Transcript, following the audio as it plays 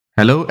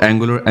Hello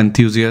Angular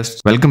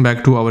enthusiasts, welcome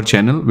back to our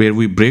channel where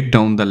we break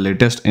down the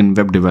latest in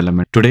web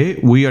development. Today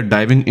we are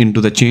diving into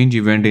the change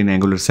event in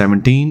Angular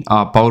 17,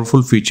 a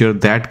powerful feature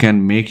that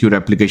can make your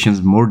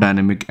applications more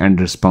dynamic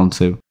and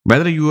responsive.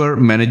 Whether you are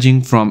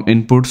managing from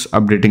inputs,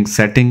 updating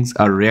settings,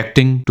 or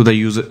reacting to the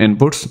user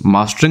inputs,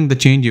 mastering the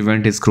change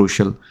event is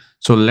crucial.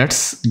 So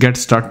let's get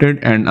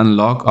started and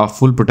unlock our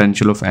full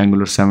potential of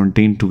Angular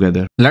 17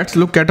 together. Let's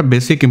look at a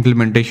basic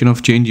implementation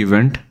of change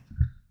event.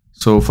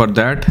 So for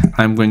that,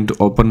 I'm going to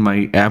open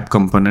my app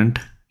component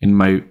in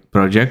my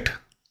project,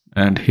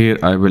 and here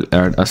I will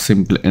add a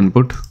simple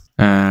input,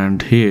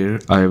 and here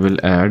I will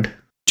add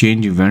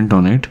change event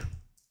on it,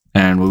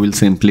 and we will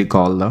simply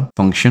call the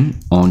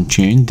function on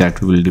change that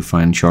we will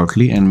define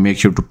shortly, and make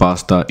sure to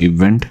pass the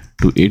event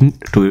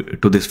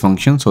to this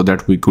function so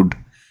that we could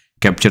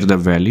capture the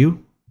value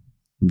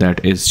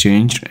that is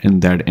changed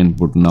in that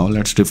input. Now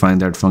let's define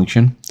that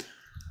function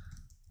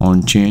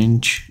on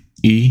change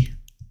e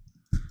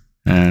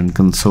and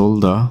console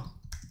the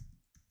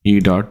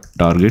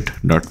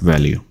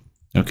e.target.value.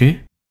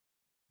 Okay.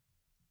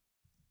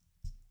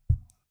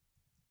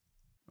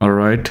 All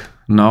right.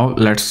 Now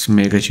let's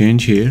make a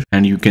change here,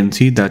 and you can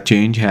see the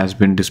change has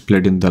been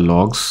displayed in the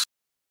logs.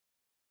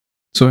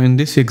 So in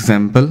this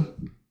example,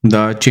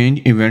 the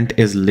change event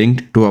is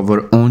linked to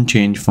our own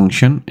change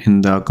function in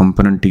the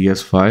component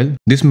TS file.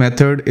 This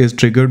method is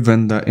triggered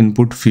when the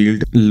input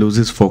field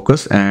loses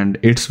focus and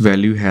its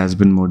value has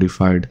been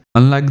modified.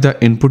 Unlike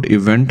the input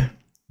event,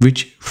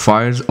 which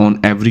fires on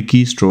every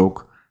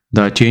keystroke,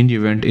 the change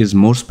event is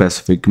more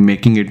specific,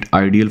 making it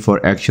ideal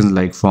for actions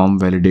like form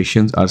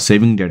validations or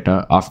saving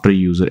data after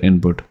user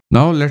input.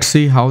 Now let's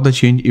see how the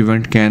change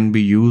event can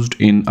be used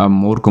in a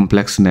more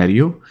complex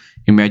scenario.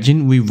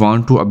 Imagine we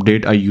want to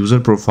update a user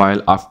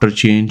profile after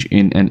change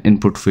in an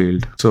input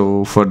field.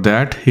 So for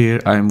that, here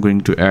I am going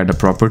to add a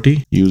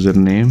property,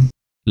 username.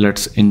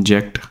 Let's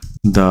inject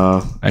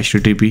the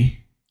HTTP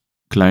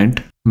client.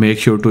 Make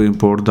sure to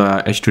import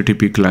the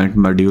HTTP client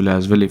module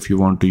as well if you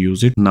want to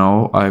use it.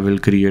 Now I will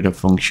create a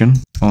function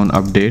on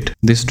update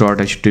this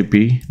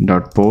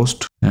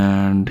 .http.post,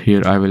 and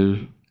here I will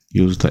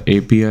use the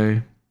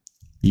API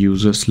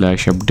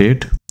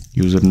user/update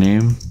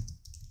username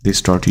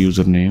this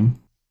 .username.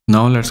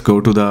 Now let's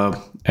go to the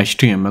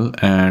HTML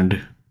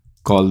and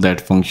call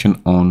that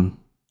function on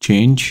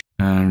change,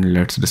 and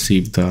let's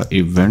receive the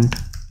event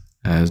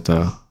as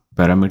the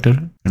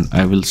parameter, and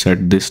I will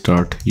set this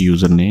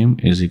 .username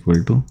is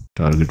equal to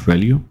target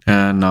value.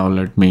 And now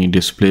let me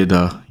display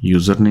the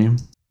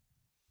username.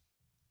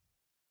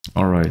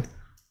 All right,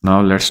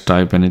 now let's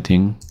type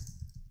anything,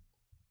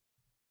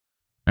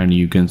 and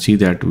you can see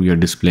that we are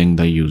displaying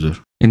the user.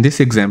 In this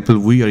example,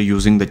 we are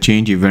using the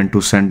change event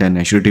to send an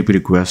HTTP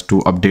request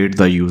to update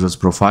the user's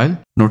profile.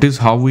 Notice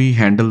how we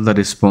handle the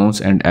response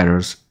and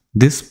errors.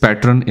 This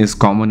pattern is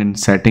common in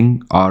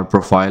setting our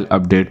profile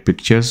update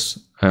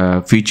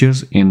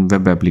features in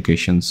web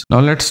applications. Now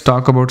let's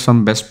talk about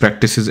some best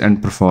practices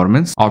and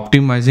performance.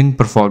 Optimizing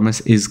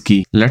performance is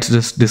key. Let's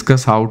just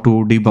discuss how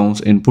to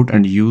debounce input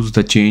and use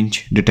the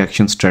change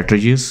detection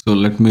strategies. So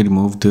let me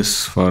remove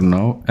this for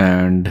now,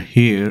 and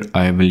here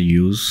I will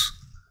use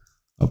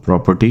a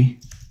property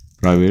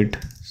private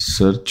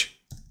search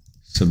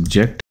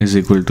subject is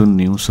equal to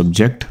new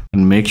subject,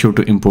 and make sure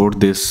to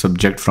import this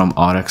subject from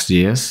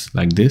RxJS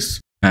like this.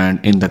 And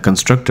in the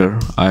constructor,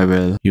 I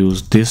will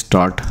use this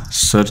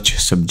 .search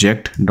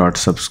subject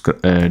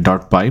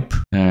 .pipe,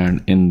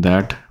 and in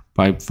that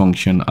pipe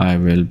function, I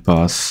will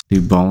pass the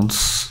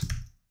debounce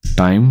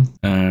time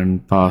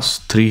and pass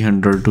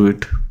 300 to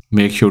it.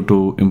 Make sure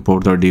to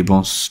import the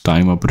debounce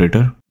time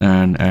operator,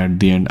 and at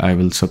the end, I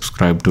will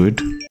subscribe to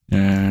it,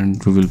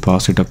 and we will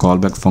pass it a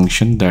callback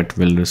function that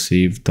will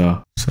receive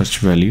the search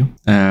value.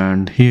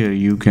 And here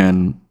you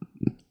can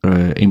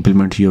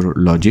implement your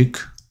logic,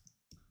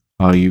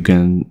 or you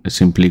can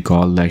simply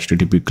call the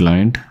HTTP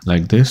client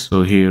like this.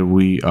 So here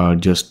we are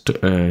just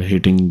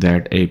hitting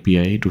that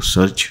API to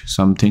search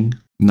something.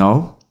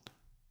 Now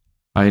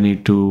I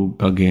need to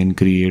again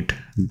create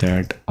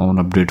that on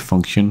update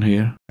function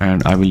here,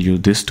 and I will use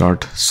this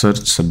 .search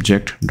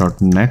subject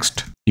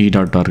 .next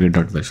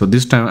e.target.value. So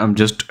this time I'm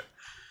just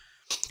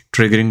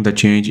triggering the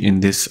change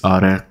in this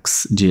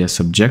RxJS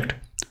subject,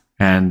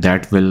 and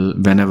that will,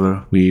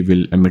 whenever we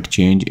will emit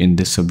change in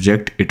this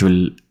subject, it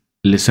will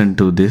listen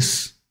to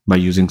this by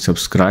using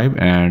subscribe,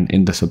 and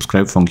in the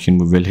subscribe function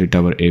we will hit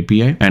our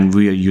API, and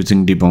we are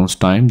using debounce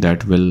time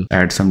that will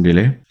add some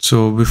delay.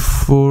 So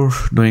before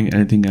doing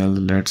anything else,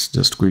 let's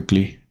just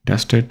quickly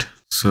test it.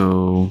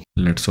 So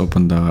let's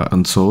open the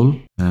console,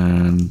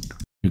 and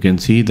you can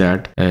see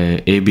that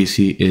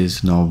ABC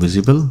is now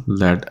visible.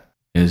 That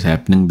is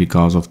happening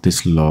because of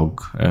this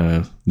log.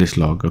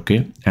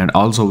 Okay, and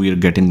also we are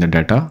getting the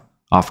data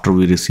after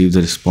we receive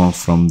the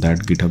response from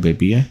that GitHub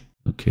API.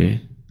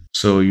 Okay,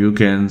 so you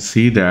can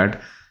see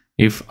that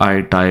if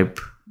I type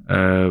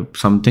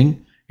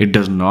something, it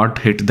does not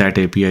hit that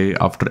API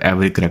after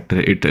every character.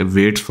 It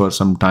waits for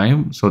some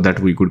time so that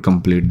we could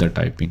complete the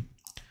typing.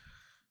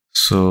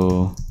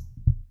 So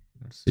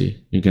let's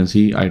See, you can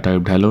see I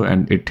typed hello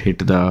and it hit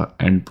the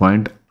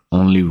endpoint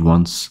only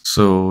once.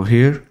 So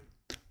here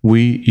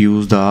we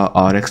use the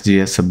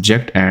RxJS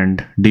subject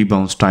and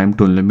debounce time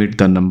to limit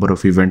the number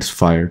of events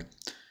fired.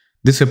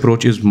 This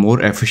approach is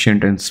more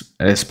efficient and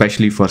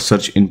especially for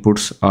search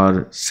inputs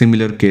or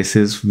similar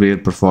cases where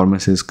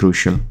performance is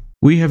crucial.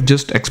 We have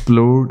just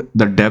explored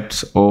the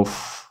depths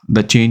of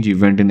the change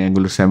event in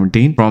Angular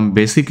 17, from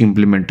basic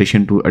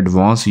implementation to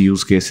advanced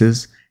use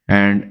cases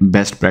and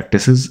best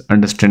practices.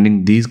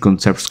 Understanding these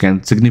concepts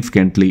can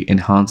significantly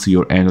enhance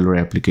your Angular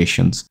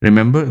applications.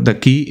 Remember, the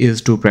key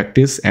is to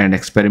practice and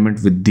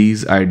experiment with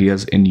these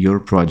ideas in your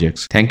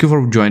projects. Thank you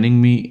for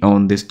joining me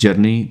on this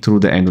journey through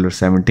the Angular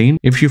 17.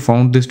 If you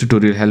found this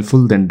tutorial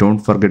helpful, then don't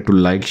forget to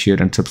like,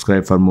 share, and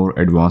subscribe for more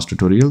advanced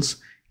tutorials.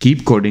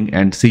 Keep coding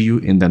and see you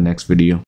in the next video.